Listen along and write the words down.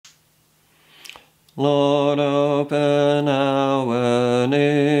Lord, open our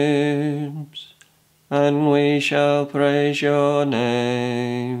lips, and we shall praise your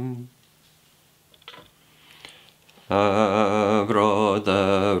name. Abroad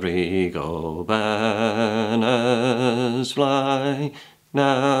the regal banners fly,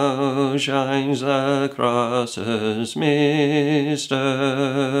 now shines the cross's mystery.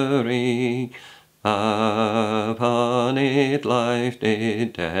 Upon it life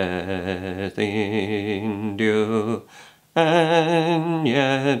did death endure, and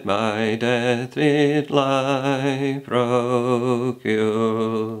yet by death did life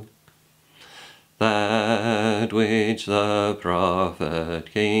procure. That which the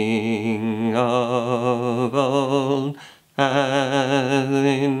prophet king of old hath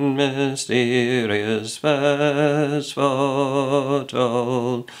in mysterious verse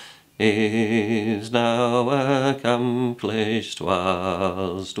foretold is now accomplished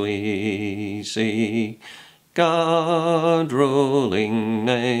whilst we see God ruling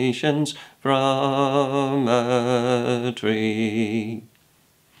nations from a tree.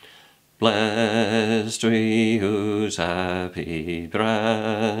 Blessed tree whose happy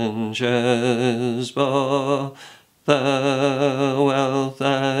branches bore the wealth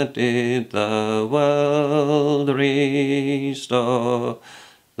that did the world restore,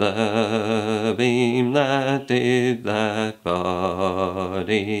 the beam that did that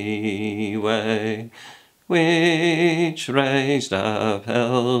body weigh, which raised up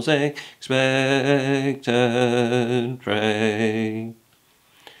hell's expected prey.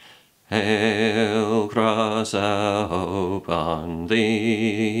 Hail, cross, our hope, on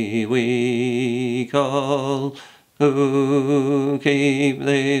thee we call, who keep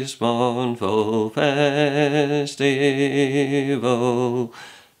this mournful festival.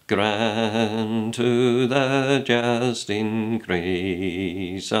 Grant to the just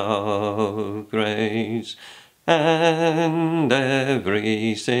increase of grace, and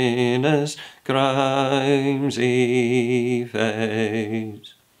every sinner's crimes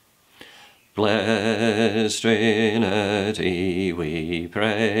efface. Blessed Trinity, we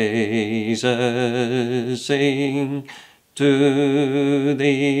praises sing, to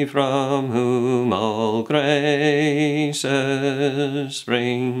thee from whom all graces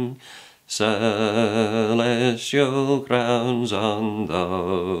spring. Celestial crowns on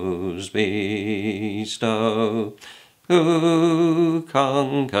those bestow, who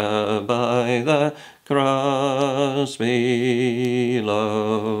conquer by the cross below.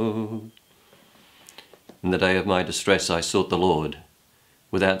 In the day of my distress I sought the Lord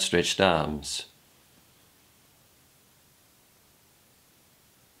with outstretched arms.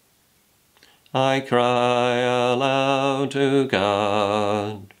 I cry aloud to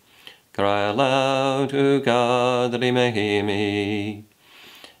God, cry aloud to God that he may hear me.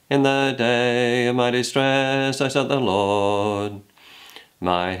 In the day of my distress I sought the Lord.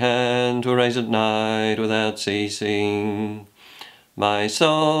 My hand to raise at night without ceasing. My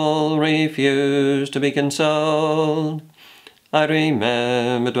soul refused to be consoled. I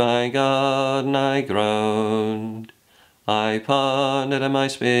remembered my God, and I groaned. I pondered, and my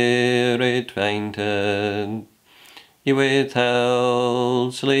spirit fainted. You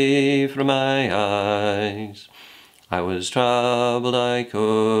withheld sleep from my eyes. I was troubled, I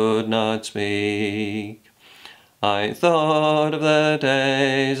could not speak. I thought of the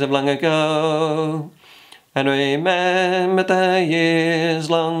days of long ago, and remembered the years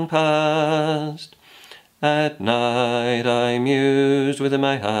long past. At night I mused within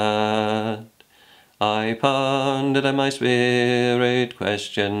my heart. I pondered, and my spirit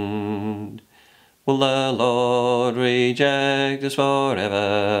questioned, will the Lord reject us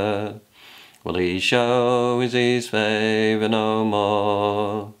forever? Will he show his favour no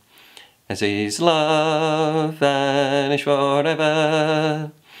more? Has his love vanished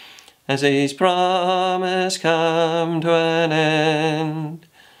forever? Has his promise come to an end?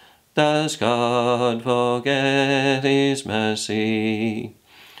 Does God forget his mercy,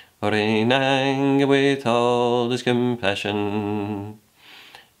 or in anger withhold his compassion?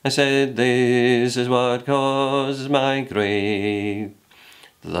 I said, this is what causes my grief.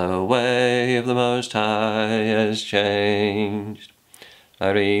 The way of the Most High has changed.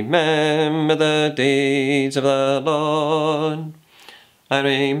 I remember the deeds of the Lord. I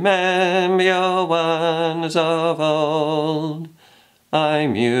remember your wonders of old. I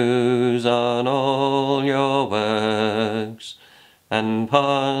muse on all your works, and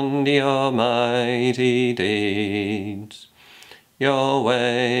ponder your mighty deeds. Your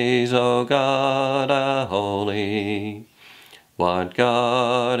ways, O God, are holy. What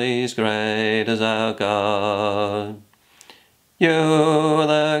God is great as our God? You are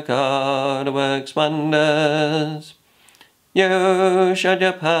the God who works wonders. You showed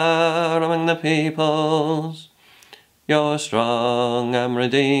your power among the peoples. You're strong and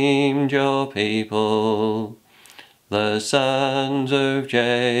redeemed your people, the sons of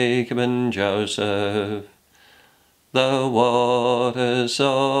Jacob and Joseph. The waters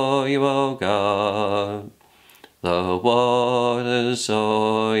saw you, O God. The waters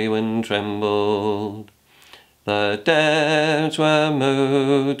saw you and trembled. The depths were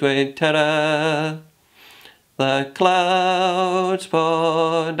moved with terror. The clouds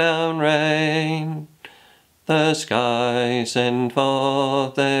poured down rain. The skies sent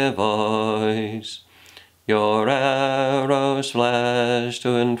forth their voice. Your arrows flashed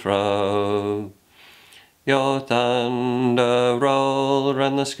to and fro. Your thunder rolled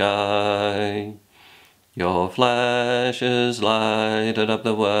round the sky. Your flashes lighted up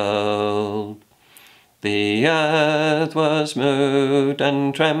the world. The earth was moved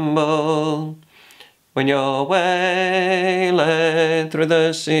and trembled when your way led through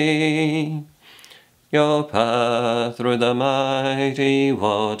the sea, your path through the mighty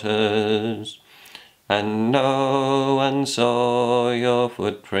waters, and no one saw your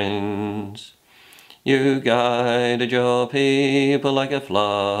footprints. You guided your people like a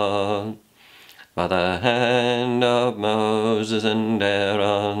flock by the hand of Moses and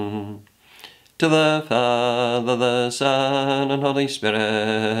Aaron. To the Father, the Son, and Holy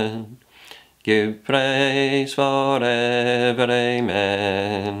Spirit, give praise forever.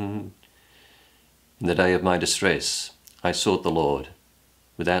 Amen. In the day of my distress, I sought the Lord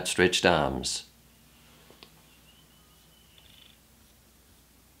with outstretched arms.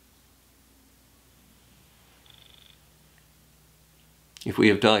 If we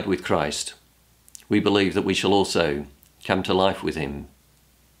have died with Christ, we believe that we shall also come to life with him.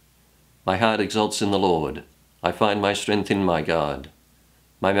 My heart exults in the Lord. I find my strength in my God.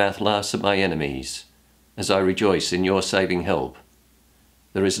 My mouth laughs at my enemies, as I rejoice in your saving help.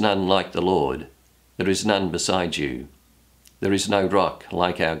 There is none like the Lord. There is none beside you. There is no rock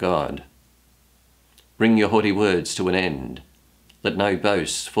like our God. Bring your haughty words to an end. Let no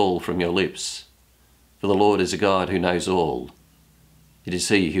boasts fall from your lips. For the Lord is a God who knows all. It is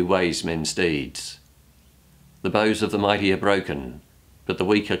he who weighs men's deeds. The bows of the mighty are broken, but the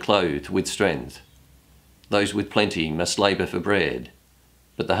weak are clothed with strength. Those with plenty must labour for bread,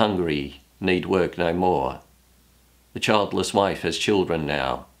 but the hungry need work no more. The childless wife has children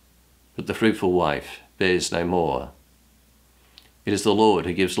now, but the fruitful wife bears no more. It is the Lord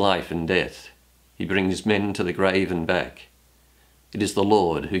who gives life and death. He brings men to the grave and back. It is the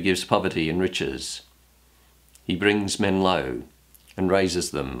Lord who gives poverty and riches. He brings men low and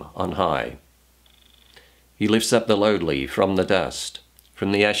raises them on high. He lifts up the lowly from the dust.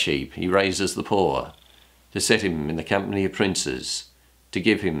 From the ash heap he raises the poor, to set him in the company of princes, to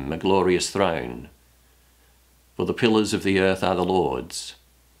give him a glorious throne. For the pillars of the earth are the Lord's.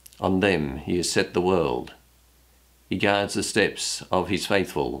 On them he has set the world. He guards the steps of his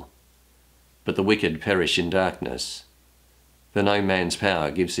faithful, but the wicked perish in darkness. For no man's power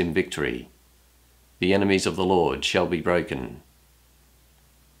gives him victory. The enemies of the Lord shall be broken.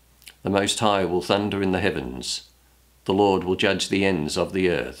 The Most High will thunder in the heavens. The Lord will judge the ends of the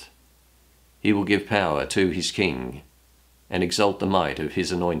earth. He will give power to his king, and exalt the might of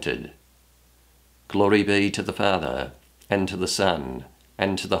his anointed. Glory be to the Father, and to the Son,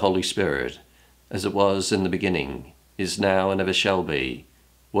 and to the Holy Spirit, as it was in the beginning, is now, and ever shall be,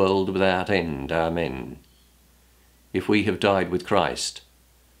 world without end. Amen. If we have died with Christ,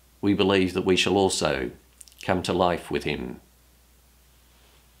 we believe that we shall also come to life with him.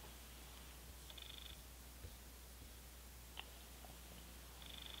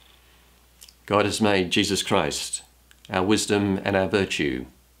 God has made Jesus Christ our wisdom and our virtue,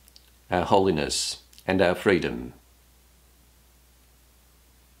 our holiness and our freedom.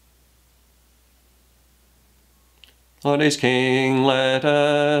 Lord is King, let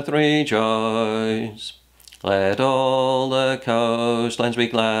earth rejoice. Let all the coastlands be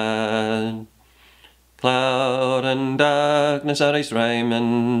glad. Cloud and darkness are his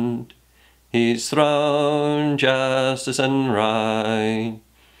raiment, his throne justice and right.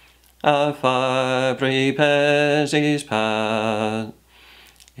 Our fire prepares his path,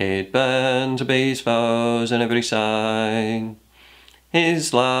 it burns to be his foes on every side.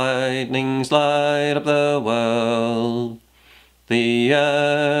 His lightnings light up the world, the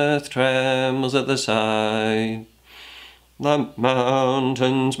earth trembles at the sight. The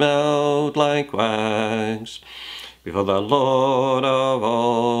mountains melt like wax before the Lord of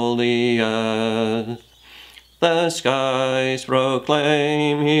all the earth. The skies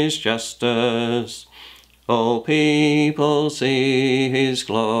proclaim his justice, all people see his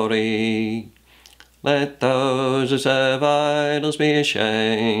glory. Let those who serve idols be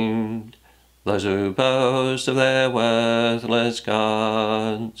ashamed, those who boast of their worthless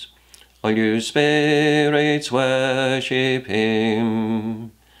gods. All you spirits worship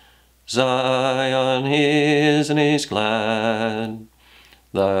him. Zion hears and is glad.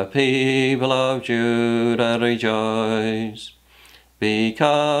 The people of Judah rejoice,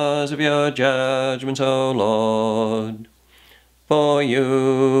 because of your judgments, O Lord. For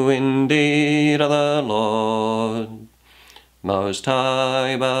you indeed are the Lord, most high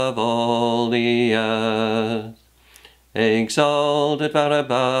above all the earth, exalted far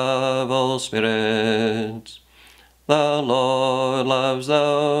above all spirits. The Lord loves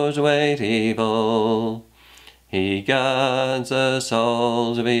those who hate evil. He guards the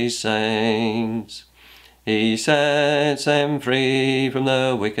souls of his saints. He sets them free from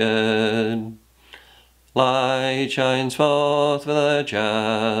the wicked. Light shines forth for the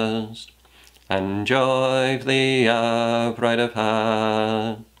just, and joy for the upright of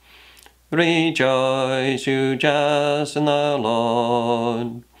heart. Rejoice, you just in the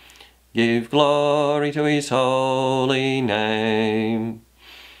Lord. Give glory to his holy name.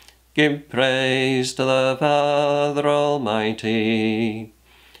 Give praise to the Father Almighty,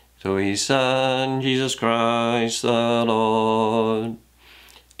 to his Son, Jesus Christ the Lord,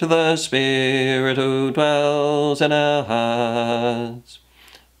 to the Spirit who dwells in our hearts,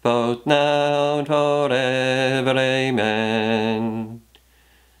 both now and forever. Amen.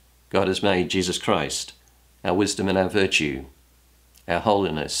 God has made Jesus Christ our wisdom and our virtue, our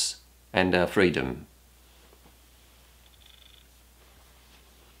holiness and our freedom.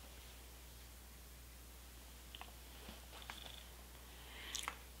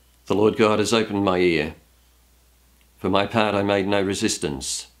 The Lord God has opened my ear. For my part I made no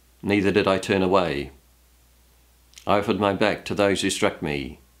resistance, neither did I turn away. I offered my back to those who struck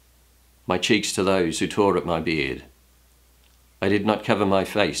me, my cheeks to those who tore at my beard. I did not cover my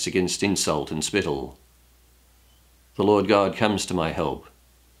face against insult and spittle. The Lord God comes to my help,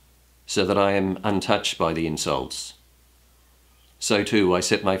 so that I am untouched by the insults. So too I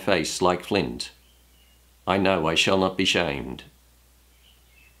set my face like flint. I know I shall not be shamed.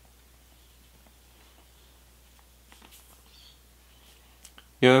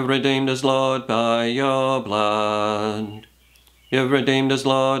 You have redeemed us, Lord, by your blood. You have redeemed us,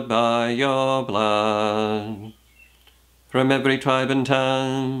 Lord, by your blood. From every tribe and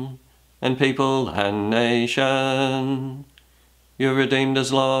tongue, and people and nation, you have redeemed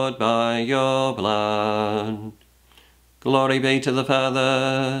us, Lord, by your blood. Glory be to the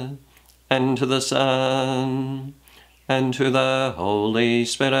Father, and to the Son, and to the Holy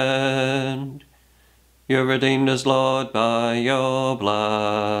Spirit. You have redeemed us, Lord, by your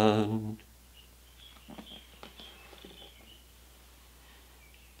blood.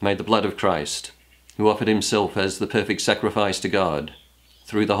 May the blood of Christ, who offered himself as the perfect sacrifice to God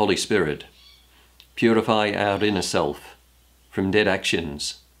through the Holy Spirit, purify our inner self from dead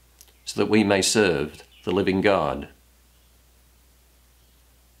actions, so that we may serve the living God.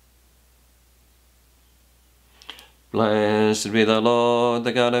 Blessed be the Lord,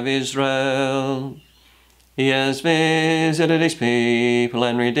 the God of Israel. He has visited his people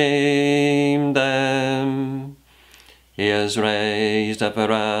and redeemed them. He has raised up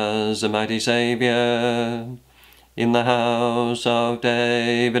for us a mighty Saviour in the house of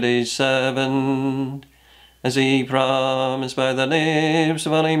David his servant, as he promised by the lips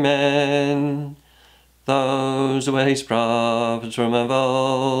of holy men, those who were his prophets from of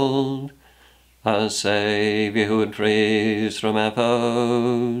old, a Saviour who would free us from our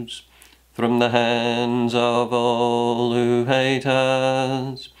foes, from the hands of all who hate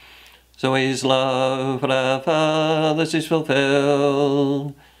us. So his love for our fathers is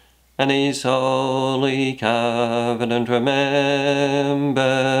fulfilled, and his holy covenant remembered.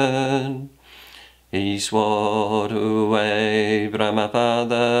 He swore to Abraham our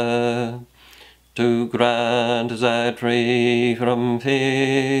father, to grant us that free from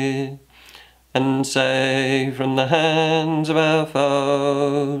fear, and safe from the hands of our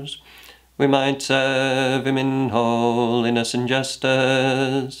foes, we might serve him in holiness and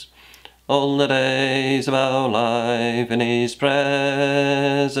justice all the days of our life in his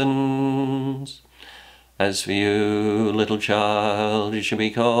presence. As for you, little child, you shall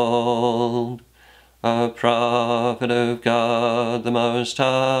be called a prophet of God the Most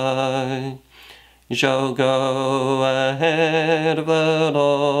High. You shall go ahead of the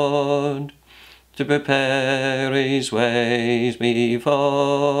Lord, to prepare his ways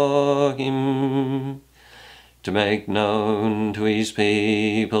before him, to make known to his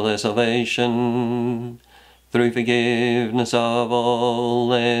people their salvation, through forgiveness of all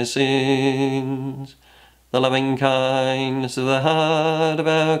their sins. The loving kindness of the heart of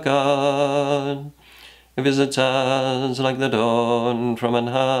our God, who visits us like the dawn from on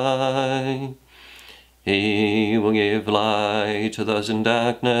high. He will give light to those in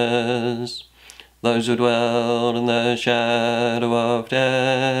darkness, those who dwell in the shadow of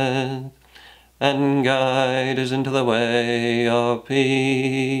death, and guide us into the way of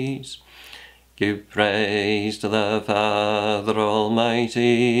peace. Give praise to the Father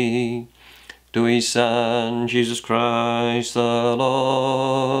Almighty, to his Son, Jesus Christ the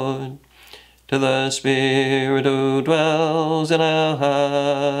Lord, to the Spirit who dwells in our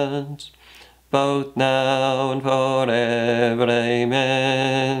hearts, both now and forever.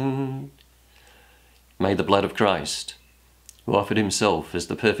 Amen. May the blood of Christ, who offered himself as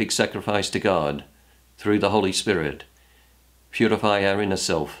the perfect sacrifice to God through the Holy Spirit, purify our inner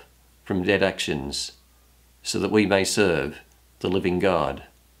self from dead actions, so that we may serve the living God.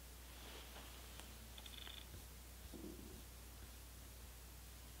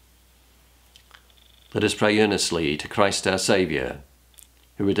 Let us pray earnestly to Christ our Saviour,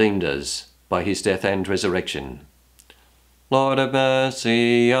 who redeemed us by his death and resurrection. Lord, have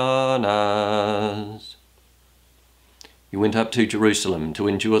mercy on us. You went up to Jerusalem to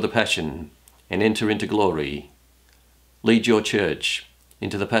endure the passion and enter into glory. Lead your church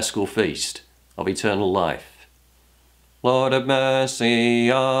into the Paschal feast of eternal life. Lord, have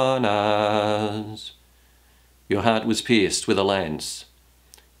mercy on us. Your heart was pierced with a lance.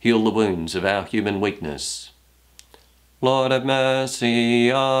 Heal the wounds of our human weakness. Lord, have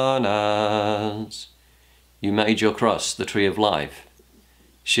mercy on us. You made your cross the tree of life.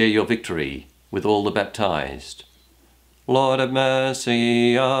 Share your victory with all the baptized. Lord, have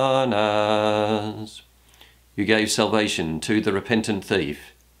mercy on us. You gave salvation to the repentant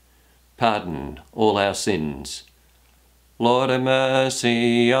thief. Pardon all our sins. Lord, have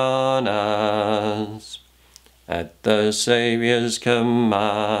mercy on us. At the Saviour's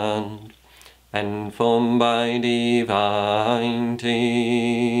command, and formed by divine teaching,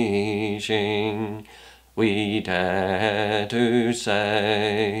 we dare to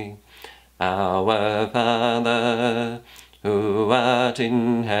say, Our Father, who art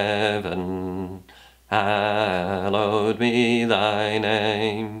in heaven, hallowed be thy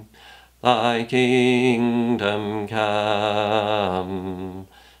name. Thy kingdom come,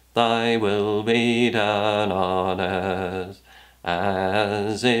 thy will be done on earth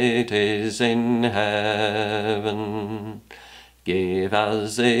as it is in heaven. Give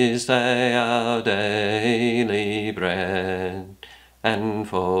us this day our daily bread, and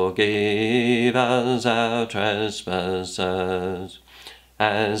forgive us our trespasses,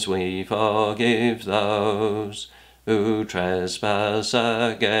 as we forgive those who trespass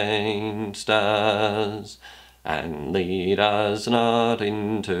against us. And lead us not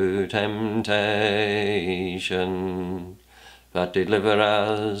into temptation, but deliver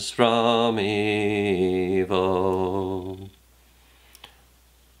us from evil.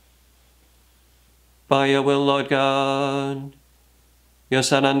 By your will, Lord God, your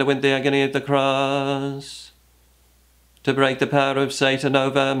Son underwent the agony of the cross, to break the power of Satan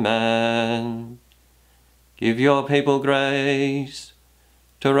over man. Give your people grace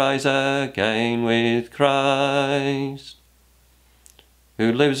to rise again with Christ,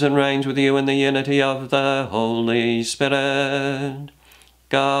 who lives and reigns with you in the unity of the Holy Spirit,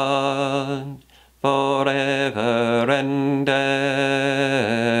 God, forever and ever.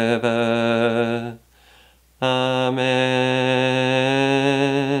 Amen.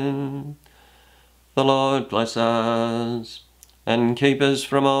 The Lord bless us, and keep us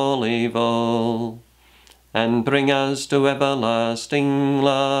from all evil, and bring us to everlasting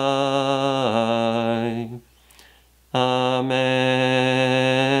life. Amen.